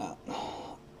air coming out.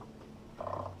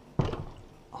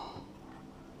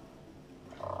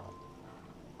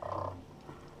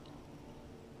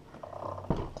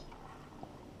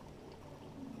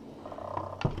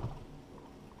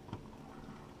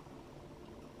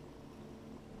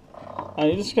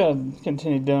 You just gotta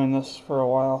continue doing this for a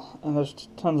while, and there's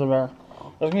tons of air.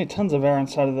 There's gonna be tons of air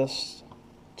inside of this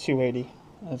 280.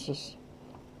 It's just,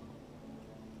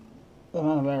 the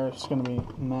amount of air is gonna be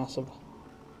massive.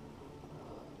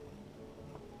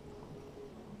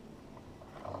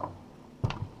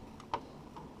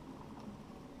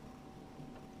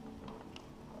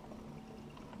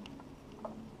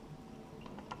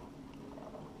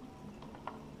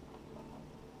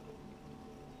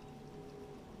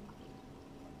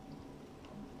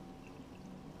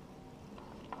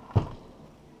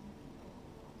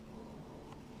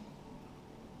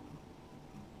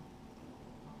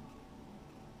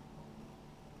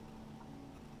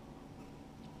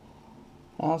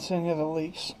 I don't see any other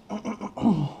leaks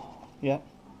yet.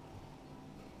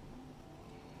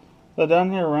 So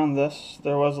down here around this,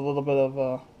 there was a little bit of,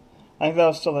 I think that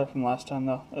was still there from last time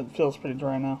though. It feels pretty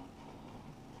dry now.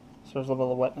 So there's a little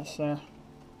bit of wetness there.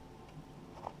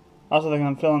 I also think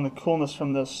I'm feeling the coolness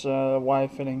from this Y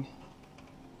fitting.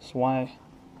 This Y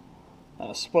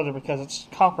splitter, because it's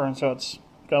copper and so it's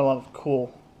got a lot of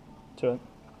cool to it.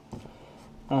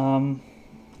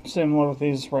 Similar with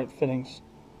these right fittings.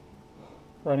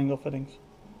 Right angle fittings.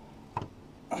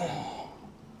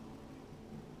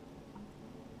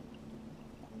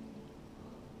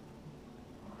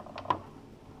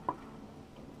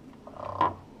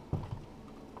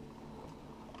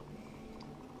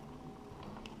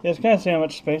 You just kind of see how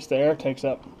much space the air takes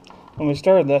up. When we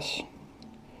started this,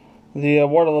 the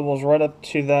water level was right up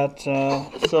to that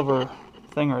silver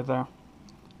thing right there.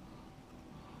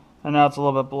 And now it's a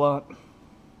little bit below it.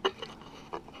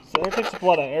 So air takes up a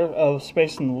lot of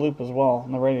space in the loop as well,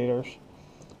 in the radiators.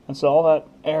 And so all that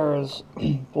air is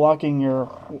blocking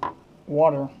your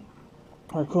water,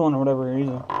 or coolant, or whatever you're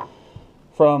using,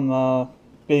 from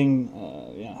being,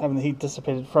 having the heat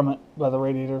dissipated from it by the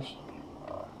radiators.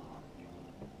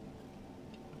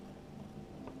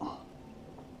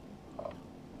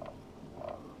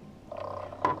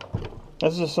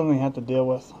 This is just something you have to deal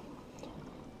with.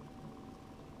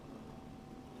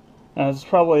 And it's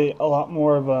probably a lot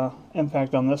more of an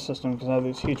impact on this system because I have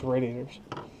these huge radiators.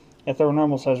 If they were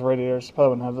normal sized radiators, they probably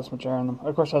wouldn't have this much air in them.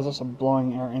 Of course, I was also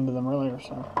blowing air into them earlier,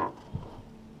 so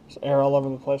there's air all over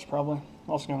the place probably.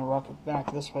 Also going to rock it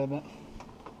back this way a bit.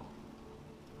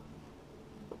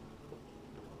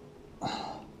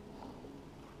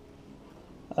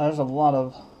 There's a lot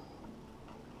of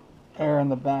air in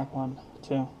the back one,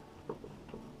 too.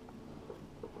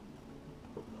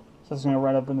 So it's going to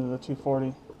right up into the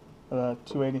 240, or the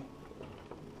 280.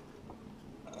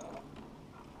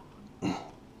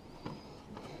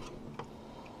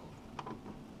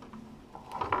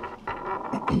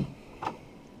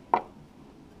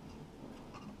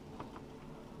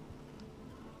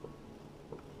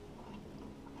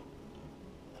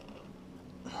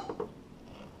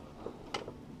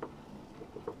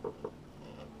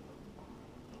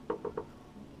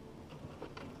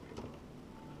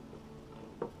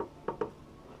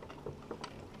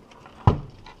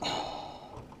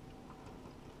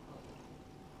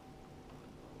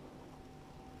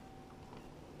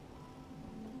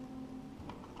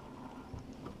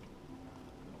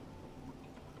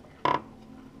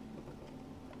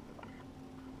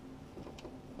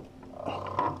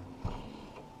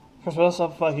 Of course, what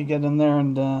else if I could get in there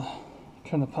and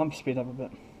turn the pump speed up a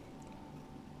bit.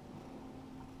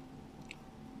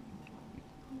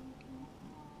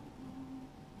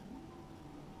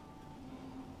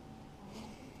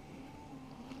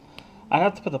 I'd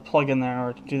have to put the plug in there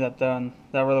or do that though, and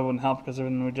that really wouldn't help because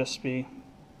then it would just be,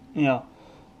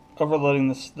 overloading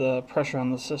the pressure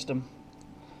on the system.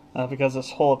 Because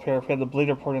this hole up here, if we had the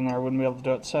bleeder port in there, I wouldn't be able to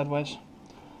do it sideways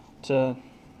to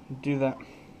do that.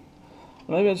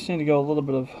 Maybe I just need to go a little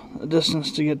bit of a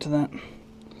distance to get to that.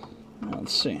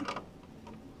 Let's see.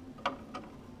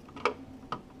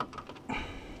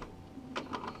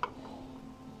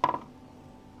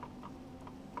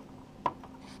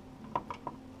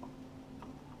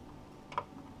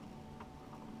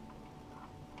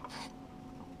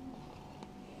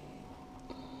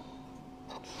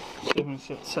 See if I can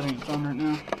see what setting it's on right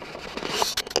now.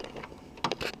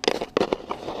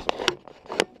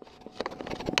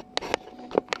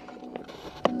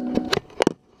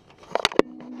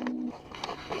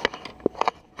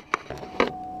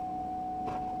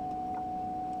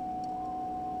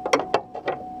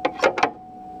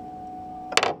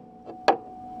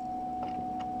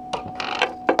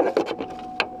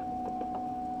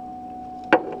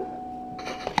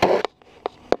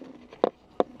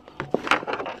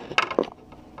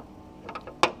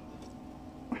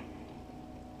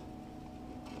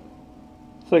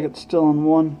 Looks like it's still on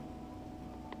 1.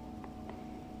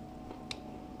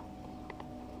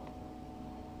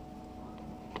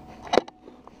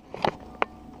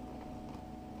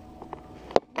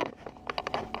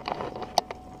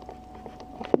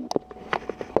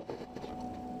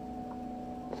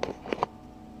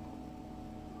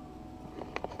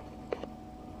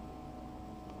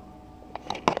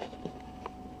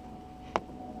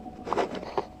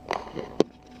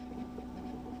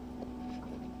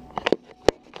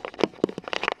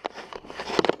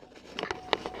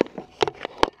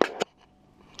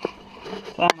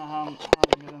 I don't know how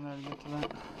to get in there to get to that.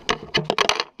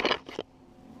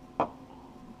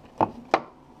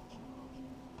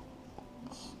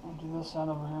 Let's do this out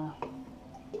over here.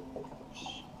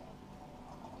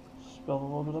 Spilled a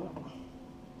little bit of it.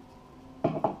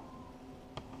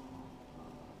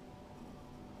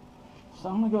 So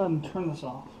I'm going to go ahead and turn this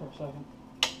off for a second.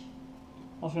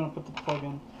 I'm also going to put the plug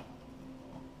in.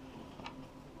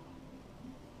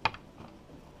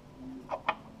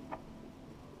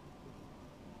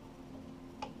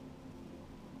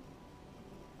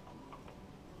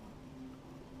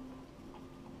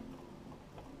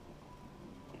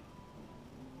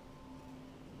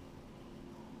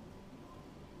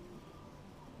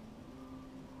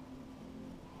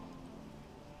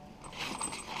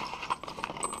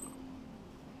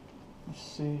 Let's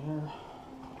see here.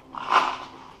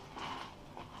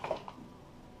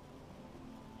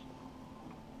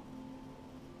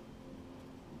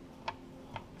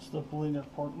 It's the bleeding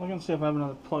port. Look and see if I have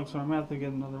another plug, so I might have to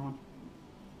get another one.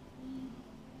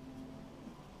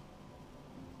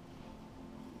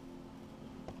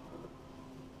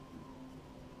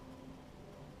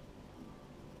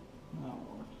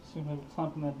 No, seems like it's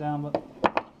clamping that down, but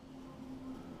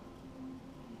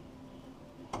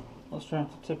let's try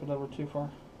not to tip it over too far.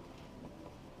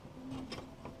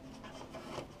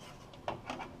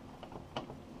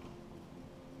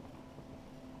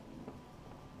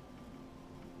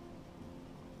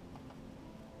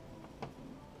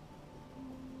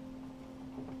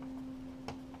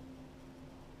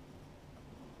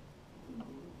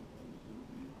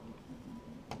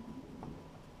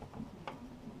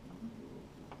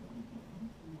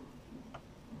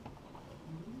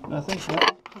 I think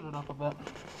that put it up a bit.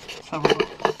 Let's have a look.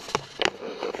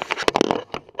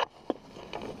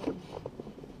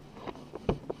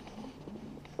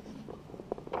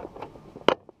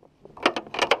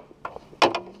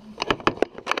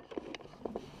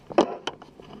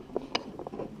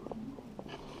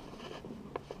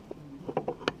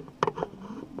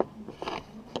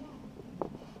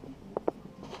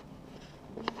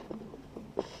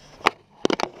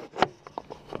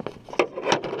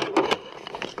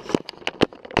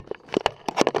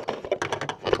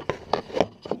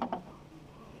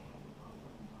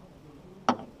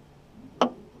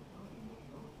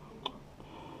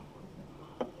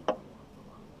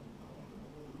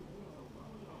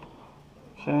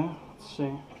 Okay, let's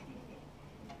see.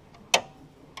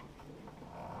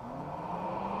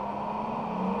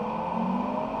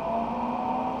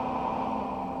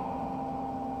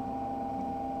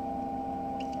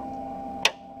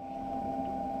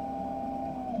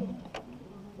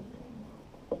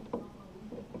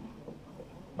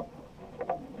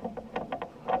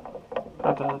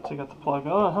 Have to take out the plug.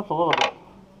 Oh, it helped a little bit.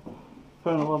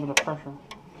 Put in a little bit of pressure.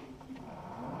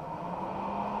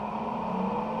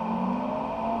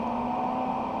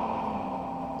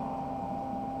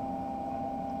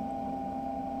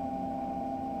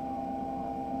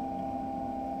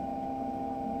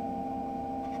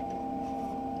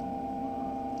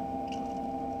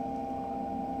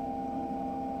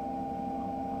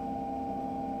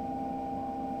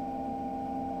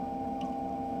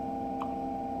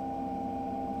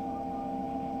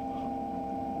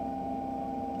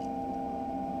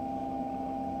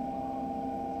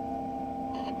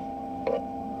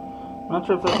 I'm not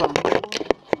sure if that's on.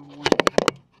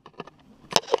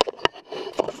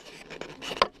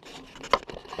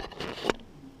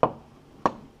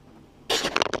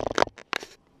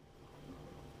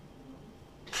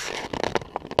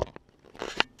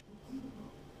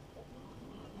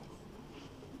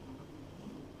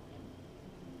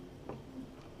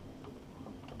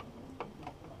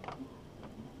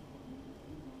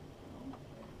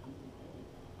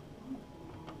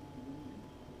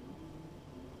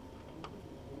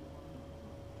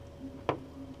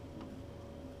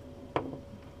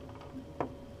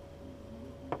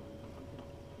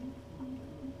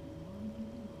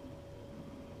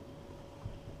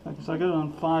 So I got it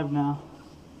on 5 now.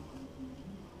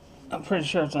 I'm pretty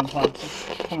sure it's on 5. It's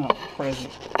coming out crazy.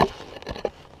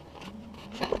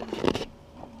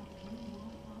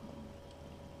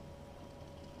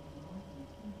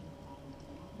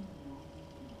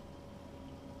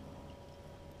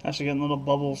 Actually getting little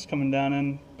bubbles coming down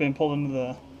and being pulled into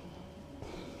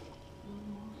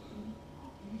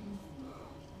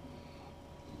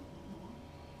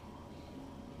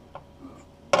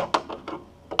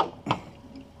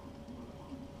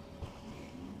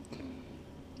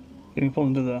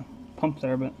the pump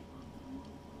there, but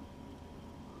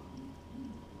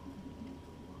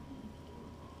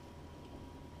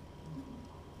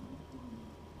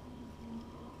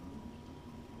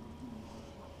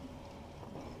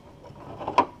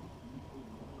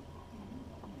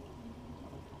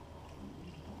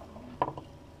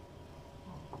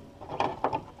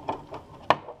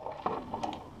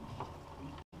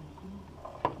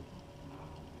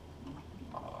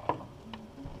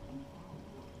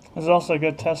This is also a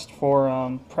good test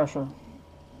for pressure.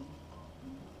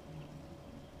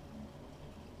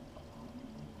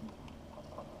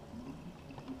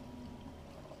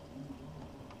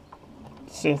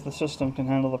 See if the system can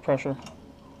handle the pressure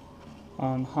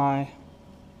on high.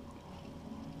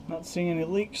 Not seeing any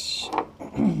leaks.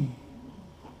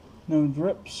 No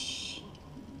drips.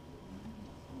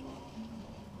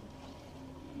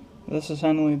 This is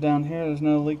handling down here. There's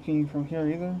no leaking from here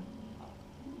either.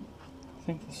 I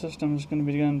think the system is going to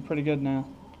be doing pretty good now.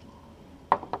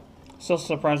 Still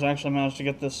surprised I actually managed to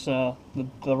get this the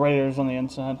radiators on the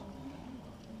inside.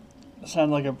 This had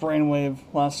like a brainwave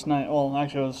last night. Well,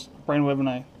 actually it was brainwave when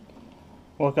I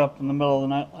woke up in the middle of the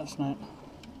night last night.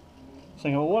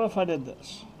 Thinking, well, what if I did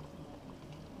this?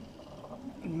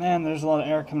 Man, there's a lot of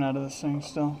air coming out of this thing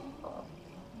still.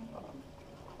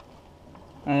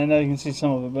 I know you can see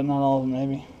some of it, but not all of it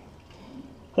maybe.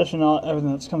 Especially not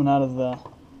everything that's coming out of the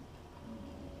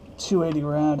 280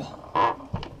 rad.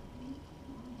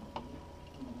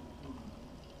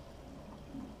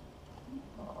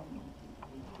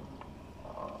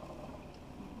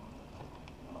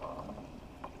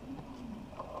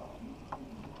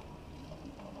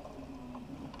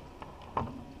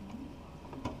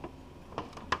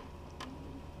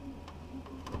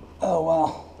 Oh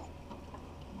wow.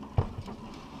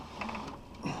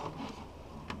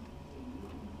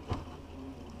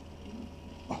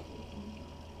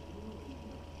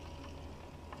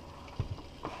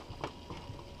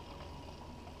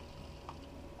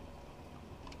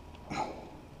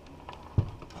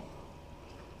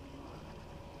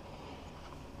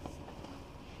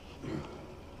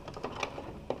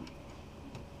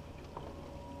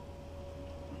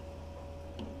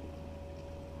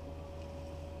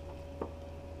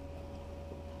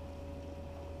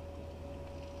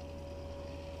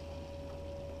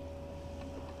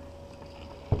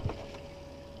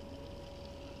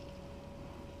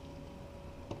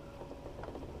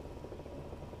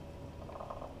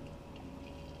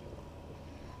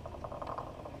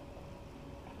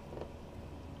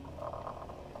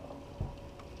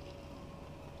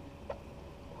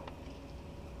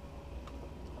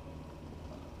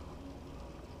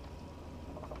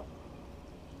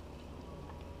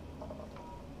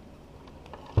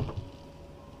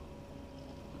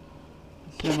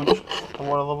 See how much the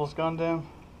water level's gone down?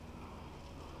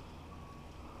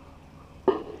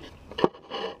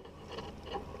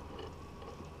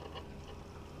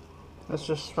 That's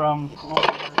just from all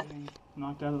the air getting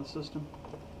knocked out of the system.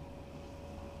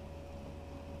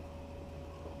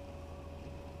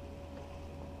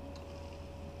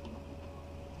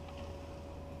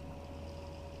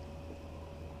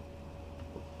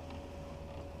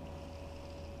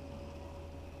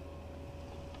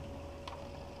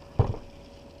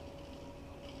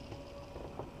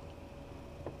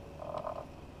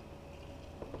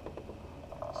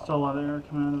 Still a lot of air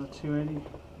coming out of the 280.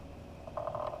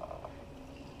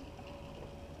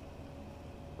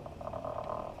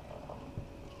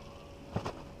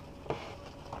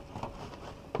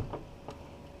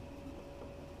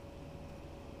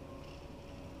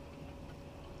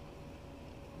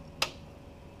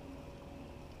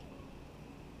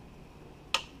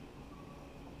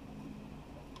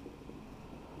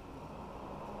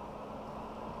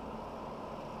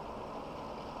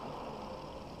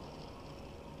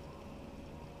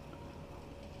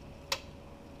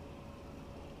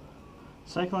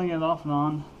 Cycling it off and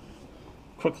on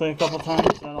quickly a couple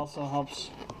times, that also helps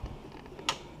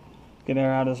get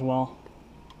air out as well.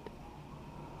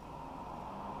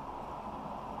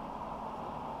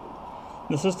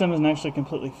 The system isn't actually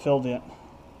completely filled yet.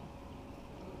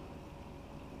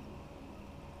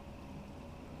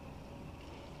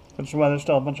 Which is why there's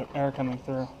still a bunch of air coming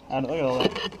through. Look at all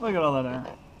that. Look at all that air.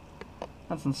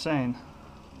 That's insane.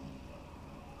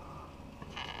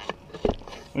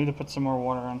 We need to put some more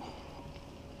water in.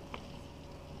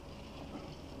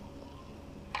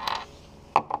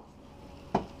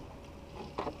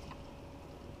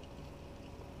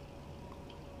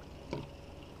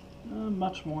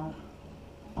 Much more.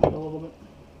 A little bit.